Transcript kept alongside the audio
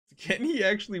Can he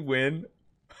actually win?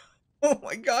 Oh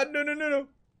my god, no, no, no,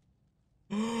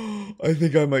 no. I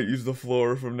think I might use the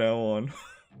floor from now on.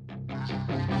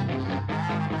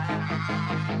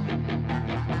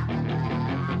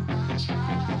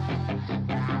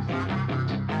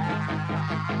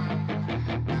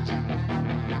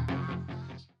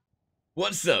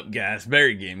 What's up, guys?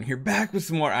 Barry Gaming here, back with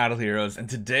some more Idle Heroes, and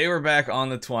today we're back on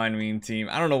the Twine Meme Team.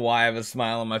 I don't know why I have a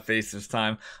smile on my face this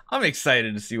time. I'm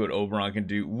excited to see what Oberon can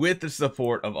do with the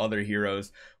support of other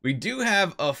heroes. We do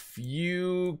have a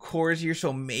few cores here,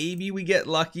 so maybe we get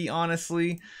lucky,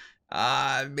 honestly.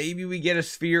 Maybe we get a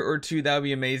sphere or two. That would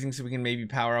be amazing, so we can maybe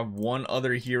power up one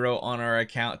other hero on our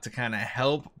account to kind of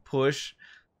help push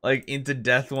like into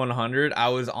Death 100. I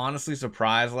was honestly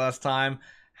surprised last time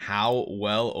how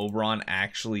well Oberon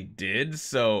actually did.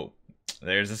 So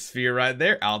there's a sphere right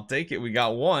there. I'll take it. We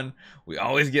got one. We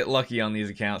always get lucky on these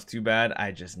accounts. Too bad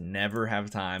I just never have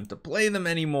time to play them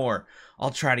anymore. I'll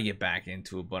try to get back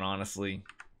into it, but honestly,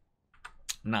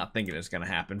 I'm not thinking it's going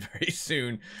to happen very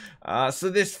soon. So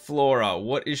this Flora,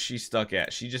 what is she stuck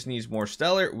at? She just needs more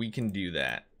stellar. We can do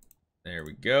that. There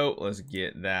we go. Let's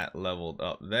get that leveled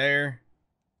up there.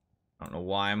 I don't know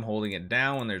why I'm holding it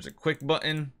down when there's a quick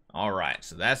button. All right,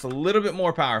 so that's a little bit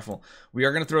more powerful. We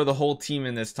are going to throw the whole team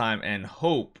in this time and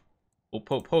hope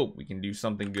we can do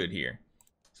something good here.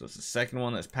 So it's the second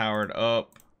one that's powered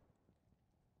up.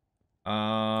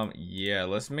 Yeah,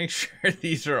 let's make sure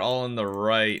these are all in the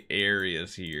right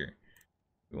areas here.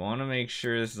 We want to make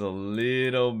sure this is a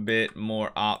little bit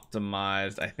more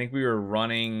optimized. I think we were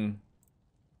running...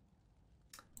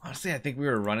 Honestly, I think we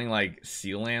were running like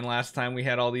Sealand last time we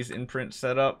had all these imprints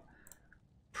set up.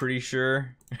 Pretty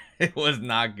sure it was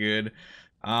not good.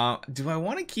 Do I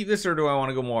want to keep this or do I want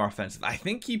to go more offensive? I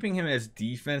think keeping him as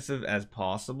defensive as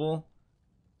possible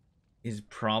is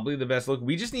probably the best look.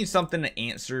 We just need something to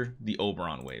answer the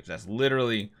Oberon waves. That's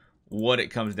literally what it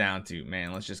comes down to.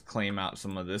 Man, let's just claim out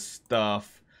some of this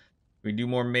stuff. We do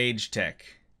more mage tech.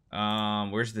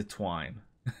 Where's the twine?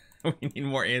 We need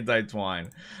more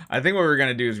anti-twine. I think what we're going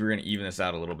to do is we're going to even this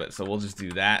out a little bit. So we'll just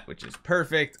do that, which is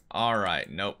perfect. All right.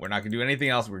 Nope, we're not going to do anything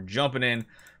else. We're jumping in.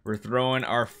 We're throwing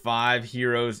our 5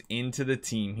 heroes into the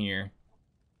team here.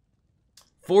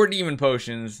 4 demon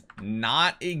potions.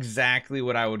 Not exactly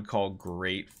what I would call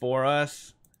great for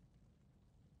us.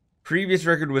 Previous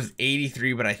record was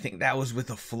 83, but I think that was with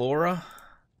a Flora.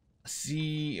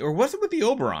 See, or was it with the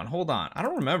Oberon? Hold on, I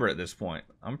don't remember at this point.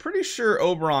 I'm pretty sure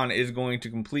Oberon is going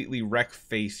to completely wreck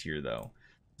face here, though.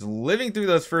 So living through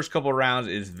those first couple rounds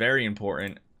is very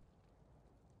important.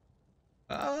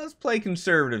 Let's play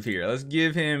conservative here. Let's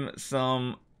give him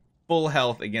some full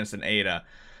health against an Ada.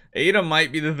 Ada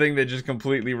might be the thing that just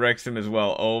completely wrecks him as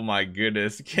well. Oh my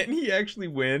goodness, can he actually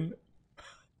win?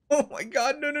 Oh my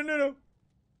god, no, no, no,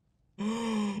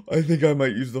 no. I think I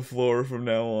might use the floor from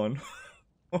now on.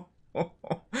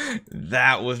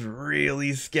 That was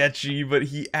really sketchy, but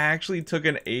he actually took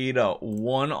an Ada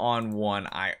one-on-one.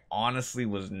 I honestly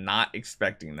was not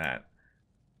expecting that.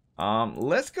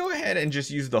 Let's go ahead and just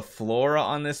use the Flora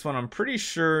on this one. I'm pretty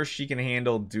sure she can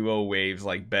handle duo waves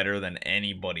like better than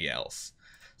anybody else.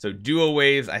 So duo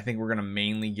waves, I think we're gonna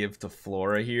mainly give to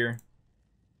Flora here.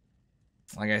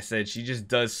 Like I said, she just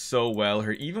does so well.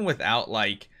 Her even without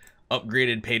like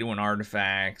upgraded pay-to-win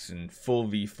artifacts and full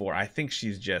V4, I think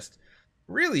she's just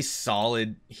really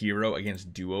solid hero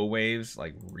against duo waves.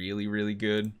 Like really, really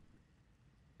good.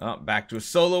 Back to a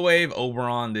solo wave.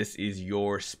 Oberon, this is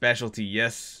your specialty.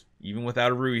 Yes, even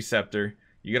without a Rui Scepter,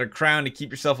 you got a crown to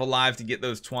keep yourself alive to get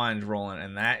those twines rolling,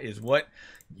 and that is what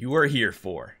you are here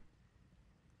for.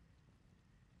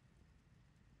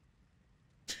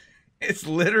 It's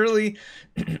literally,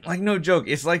 like, no joke,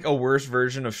 it's like a worse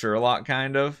version of Sherlock,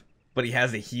 kind of. But he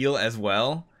has a heal as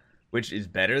well, which is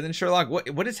better than Sherlock.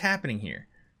 What is happening here?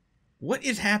 What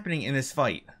is happening in this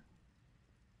fight?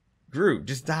 Groot,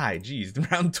 just die. Jeez,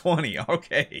 round 20.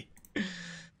 Okay.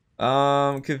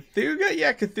 Cthulhu?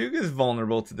 Yeah, Cthulhu is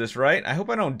vulnerable to this, right? I hope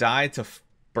I don't die to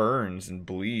burns and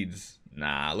bleeds.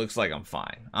 Nah, looks like I'm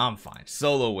fine. I'm fine.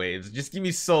 Solo waves. Just give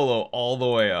me solo all the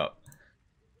way up.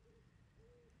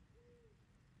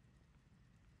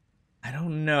 I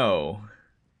don't know.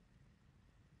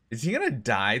 Is he gonna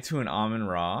die to an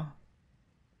Amun-Ra?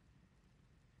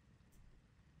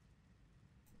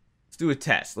 Let's do a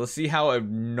test. Let's see how a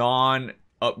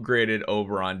non-upgraded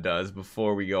Oberon does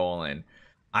before we go all in.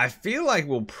 I feel like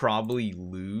we'll probably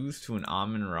lose to an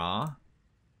Amun-Ra. Do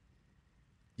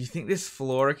you think this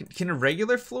Flora can a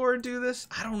regular Flora do this?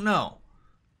 I don't know.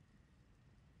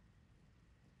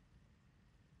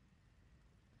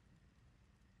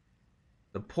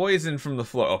 The The poison from the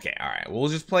floor. Okay, alright. We'll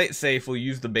just play it safe. We'll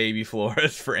use the baby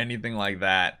floras for anything like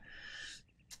that.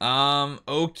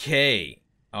 Okay.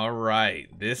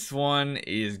 Alright. This one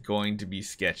is going to be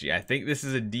sketchy. I think this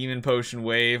is a demon potion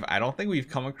wave. I don't think we've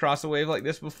come across a wave like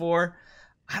this before.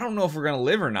 I don't know if we're going to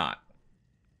live or not.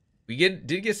 We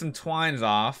did get some twines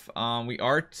off. We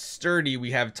are sturdy.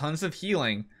 We have tons of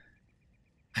healing.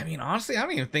 I mean, honestly, I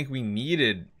don't even think we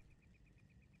needed...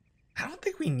 I don't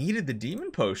think we needed the demon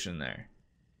potion there.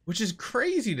 Which is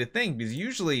crazy to think, because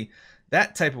usually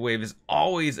that type of wave is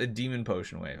always a demon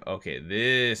potion wave. Okay,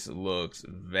 this looks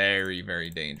very, very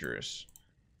dangerous.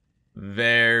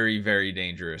 Very, very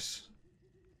dangerous.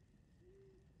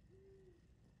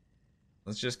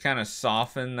 Let's just kind of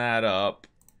soften that up.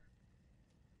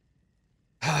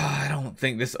 I don't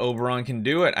think this Oberon can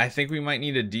do it. I think we might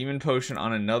need a demon potion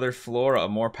on another flora, a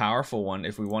more powerful one,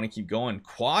 if we want to keep going.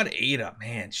 Quad Ada,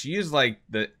 man, she is like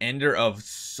the ender of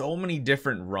so many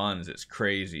different runs. It's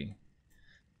crazy.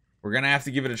 We're going to have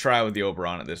to give it a try with the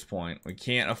Oberon at this point. We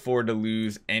can't afford to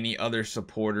lose any other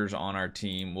supporters on our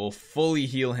team. We'll fully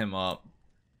heal him up.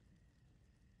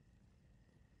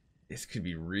 This could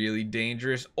be really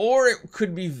dangerous, or it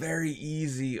could be very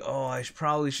easy. Oh, I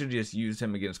probably should have just used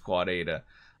him against Quad Ada.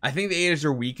 I think the Adas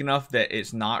are weak enough that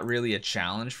it's not really a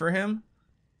challenge for him.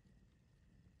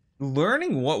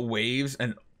 Learning what waves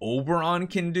an Oberon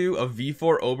can do, a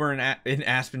V4 Oberon in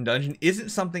Aspen Dungeon, isn't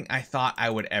something I thought I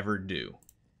would ever do.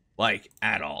 Like,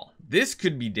 at all. This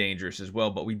could be dangerous as well,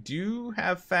 but we do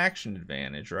have faction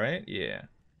advantage, right? Yeah.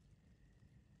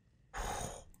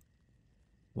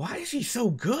 Why is he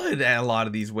so good at a lot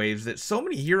of these waves that so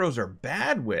many heroes are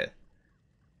bad with?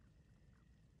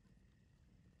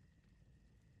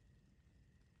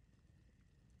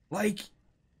 Like,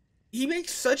 he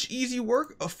makes such easy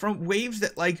work from waves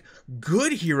that, like,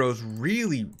 good heroes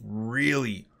really,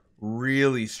 really,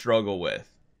 really struggle with.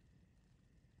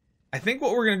 I think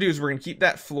what we're going to do is we're going to keep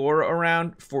that flora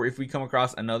around for if we come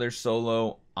across another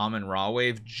solo Amun-Ra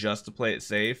wave, just to play it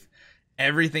safe.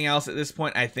 Everything else at this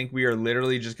point, I think we are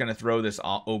literally just going to throw this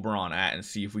Oberon at and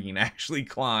see if we can actually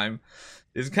climb.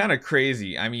 It's kind of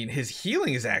crazy. I mean, his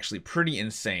healing is actually pretty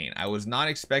insane. I was not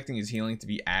expecting his healing to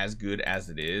be as good as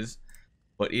it is,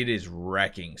 but it is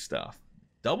wrecking stuff.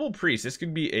 Double Priest. This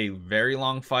could be a very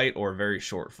long fight or a very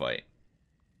short fight.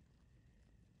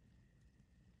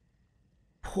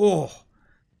 Oh,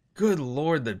 good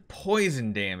lord, the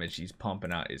poison damage he's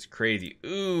pumping out is crazy.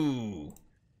 Ooh.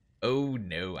 Oh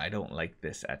no, I don't like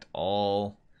this at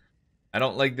all. I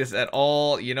don't like this at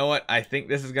all. You know what? I think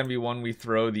this is going to be one we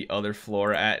throw the other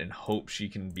flora at and hope she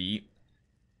can beat.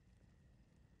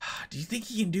 Do you think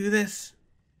he can do this?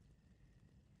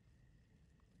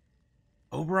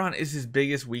 Oberon is his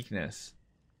biggest weakness.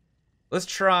 Let's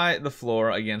try the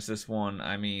flora against this one.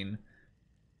 I mean...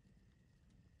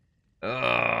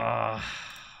 Alright.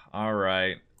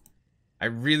 I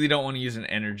really don't want to use an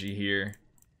energy here.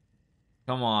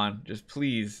 Come on, just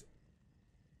please.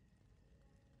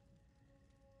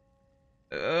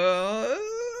 I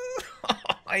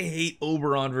hate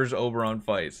Oberon versus Oberon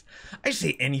fights. I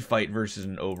say any fight versus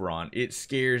an Oberon. It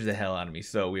scares the hell out of me.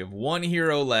 So we have one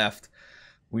hero left.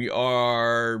 We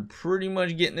are pretty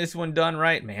much getting this one done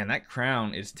right. Man, that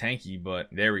crown is tanky, but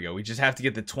there we go. We just have to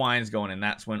get the twines going, and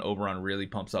that's when Oberon really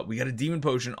pumps up. We got a demon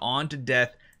potion on to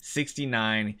death,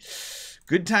 69.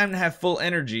 Good time to have full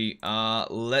energy.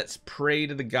 Let's pray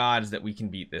to the gods that we can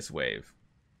beat this wave.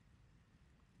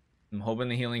 I'm hoping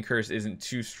the healing curse isn't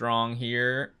too strong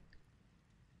here.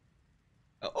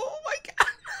 Oh my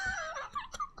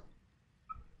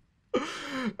god.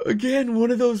 Again,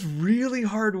 one of those really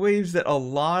hard waves that a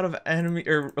lot of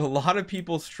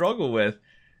people struggle with.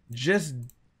 Just,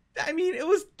 I mean, it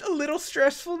was a little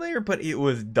stressful there, but it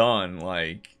was done.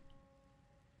 Like,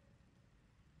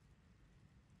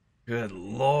 good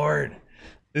lord.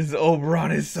 This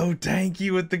Oberon is so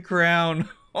tanky with the crown.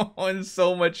 And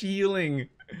so much healing.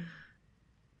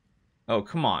 Oh,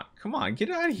 come on. Come on,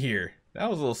 get out of here. That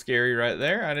was a little scary right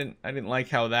there. I didn't like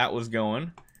how that was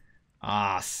going.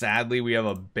 Sadly we have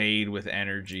a Bade with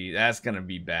energy. That's gonna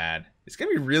be bad. It's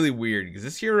gonna be really weird because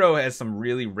this hero has some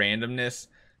really randomness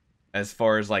as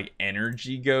far as like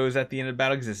energy goes at the end of the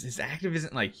battle, because his active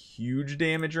isn't like huge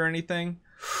damage or anything.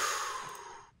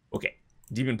 Okay,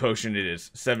 demon potion it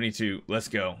is. 72. Let's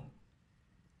go.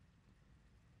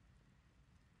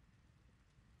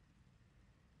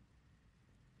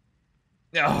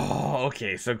 Oh,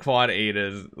 okay, so Quad Ada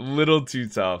is a little too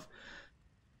tough.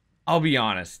 I'll be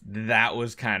honest, that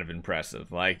was kind of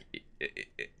impressive. Like,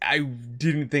 I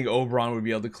didn't think Oberon would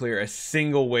be able to clear a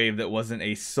single wave that wasn't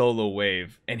a solo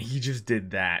wave, and he just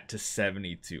did that to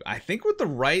 72. I think with the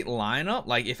right lineup,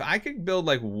 like if I could build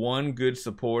like one good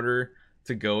supporter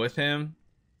to go with him,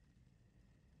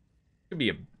 it could be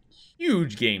a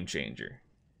huge game changer.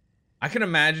 I can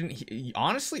imagine,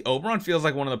 honestly, Oberon feels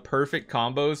like one of the perfect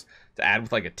combos to add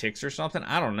with like a Tix or something.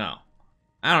 I don't know,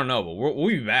 but we'll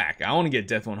be back. I want to get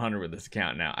Death 100 with this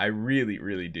account now. I really,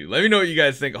 really do. Let me know what you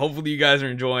guys think. Hopefully you guys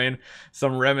are enjoying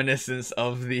some reminiscence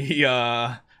of the,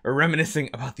 or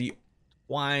reminiscing about the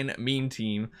Twine Meme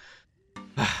Team.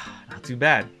 Not too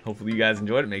bad. Hopefully you guys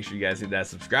enjoyed it. Make sure you guys hit that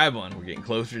subscribe button. We're getting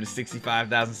closer to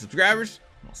 65,000 subscribers.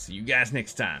 I'll see you guys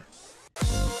next time.